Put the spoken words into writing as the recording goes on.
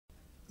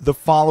The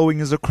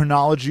following is a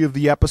chronology of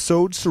the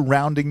episodes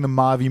surrounding the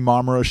Mavi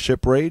Marmara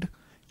ship raid,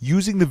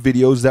 using the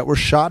videos that were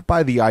shot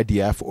by the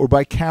IDF or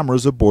by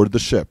cameras aboard the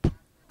ship.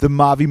 The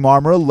Mavi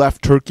Marmara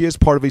left Turkey as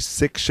part of a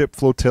 6-ship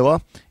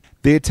flotilla.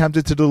 They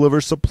attempted to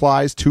deliver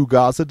supplies to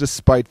Gaza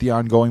despite the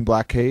ongoing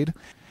blockade.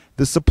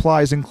 The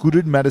supplies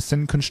included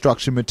medicine,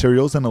 construction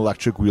materials, and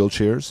electric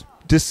wheelchairs.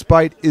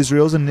 Despite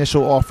Israel's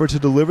initial offer to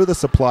deliver the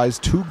supplies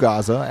to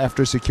Gaza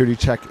after a security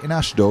check in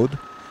Ashdod,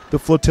 the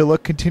flotilla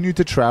continued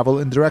to travel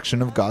in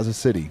direction of Gaza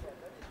City.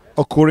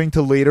 According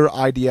to later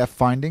IDF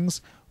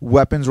findings,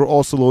 weapons were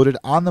also loaded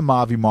on the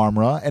Mavi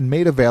Marmara and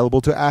made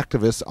available to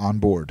activists on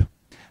board.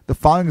 The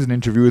following is an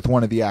interview with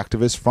one of the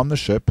activists from the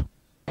ship.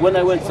 When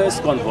I went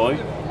first convoy,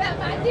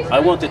 I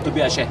wanted to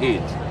be a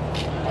shaheed.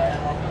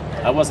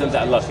 I wasn't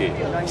that lucky.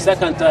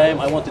 Second time,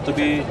 I wanted to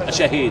be a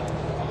shaheed.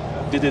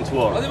 Didn't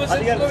work.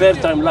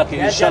 Third time lucky,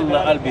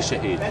 inshallah, I'll be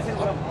shaheed.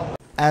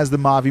 As the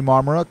Mavi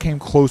Marmara came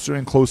closer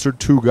and closer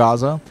to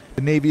Gaza,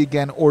 the Navy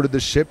again ordered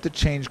the ship to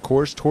change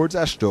course towards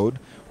Ashdod,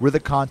 where the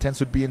contents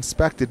would be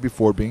inspected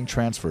before being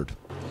transferred.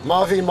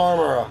 Mavi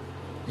Marmara,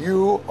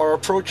 you are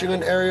approaching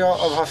an area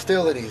of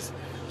hostilities,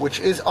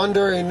 which is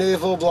under a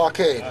naval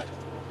blockade.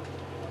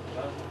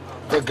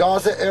 The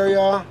Gaza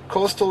area,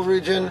 coastal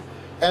region,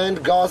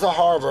 and Gaza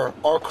harbor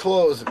are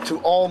closed to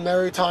all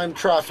maritime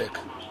traffic.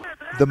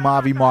 The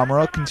Mavi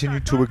Marmara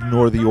continued to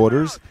ignore the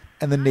orders,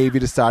 and the Navy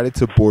decided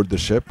to board the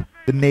ship.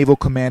 The naval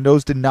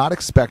commandos did not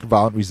expect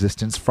violent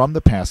resistance from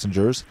the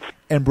passengers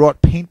and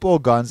brought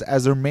paintball guns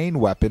as their main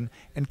weapon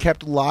and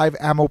kept live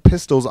ammo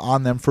pistols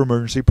on them for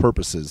emergency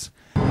purposes.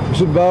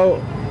 פשוט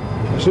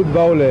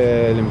באו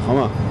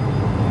למלחמה.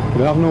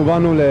 ואנחנו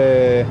באנו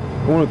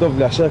אמרנו טוב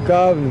ליישר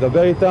קו,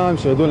 נדבר איתם,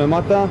 שירדו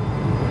למטה.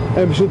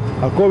 הם פשוט,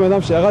 הכל בן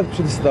אדם שירד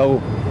פשוט הסתערו.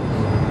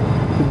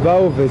 פשוט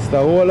באו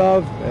והסתערו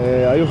עליו,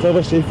 היו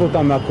חבר'ה שהעיפו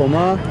אותם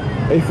מהקומה,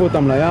 העיפו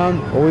אותם לים,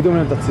 הורידו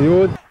מהם את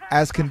הציוד.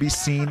 As can be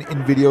seen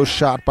in videos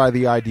shot by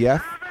the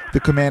IDF,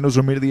 the commandos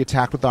were immediately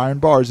attacked with iron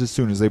bars as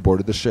soon as they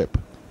boarded the ship.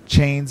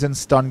 Chains and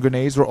stun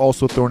grenades were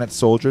also thrown at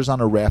soldiers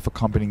on a raft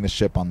accompanying the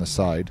ship on the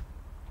side.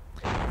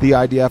 The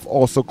IDF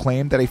also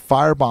claimed that a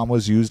firebomb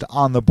was used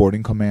on the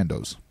boarding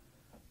commandos.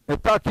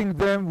 Attacking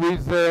them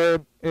with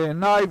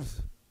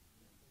knives,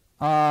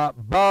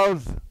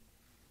 bars,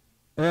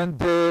 and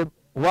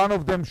one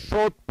of them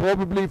shot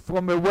probably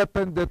from a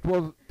weapon that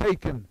was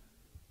taken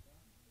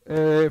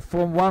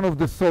from one of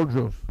the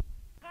soldiers.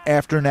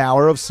 After an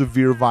hour of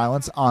severe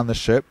violence on the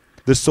ship,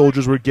 the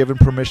soldiers were given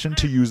permission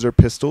to use their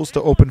pistols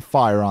to open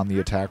fire on the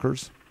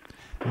attackers.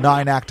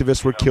 9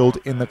 activists were killed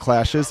in the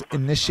clashes,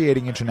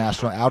 initiating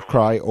international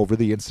outcry over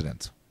the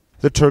incident.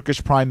 The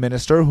Turkish Prime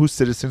Minister, whose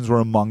citizens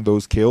were among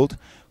those killed,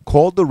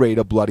 called the raid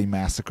a bloody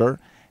massacre,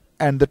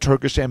 and the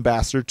Turkish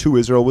ambassador to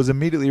Israel was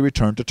immediately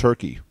returned to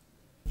Turkey.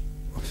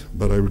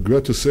 But I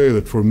regret to say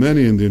that for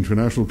many in the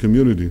international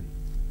community,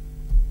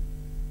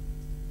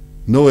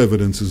 no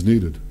evidence is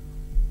needed.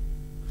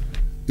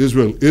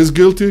 Israel is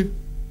guilty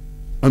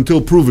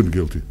until proven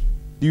guilty.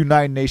 The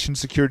United Nations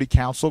Security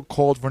Council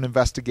called for an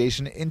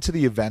investigation into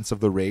the events of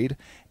the raid,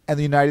 and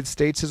the United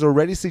States has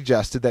already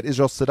suggested that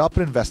Israel set up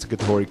an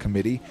investigatory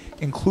committee,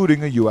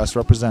 including a U.S.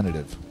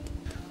 representative.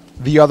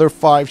 The other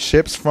 5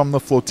 ships from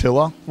the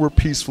flotilla were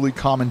peacefully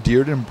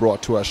commandeered and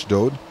brought to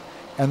Ashdod,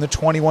 and the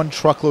 21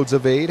 truckloads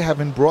of aid have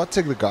been brought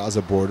to the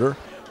Gaza border,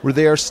 where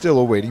they are still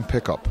awaiting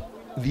pickup.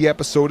 The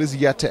episode is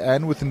yet to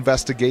end, with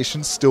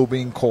investigations still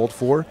being called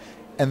for,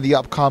 and the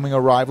upcoming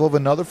arrival of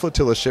another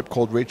flotilla ship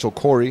called Rachel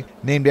Corrie,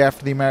 named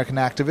after the American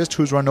activist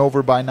who was run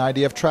over by an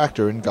IDF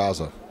tractor in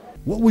Gaza.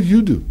 What would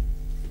you do?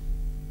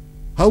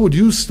 How would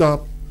you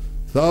stop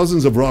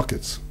thousands of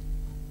rockets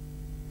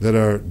that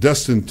are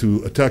destined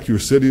to attack your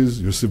cities,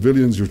 your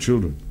civilians, your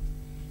children?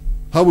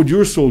 How would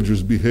your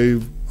soldiers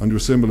behave under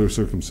similar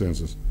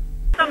circumstances?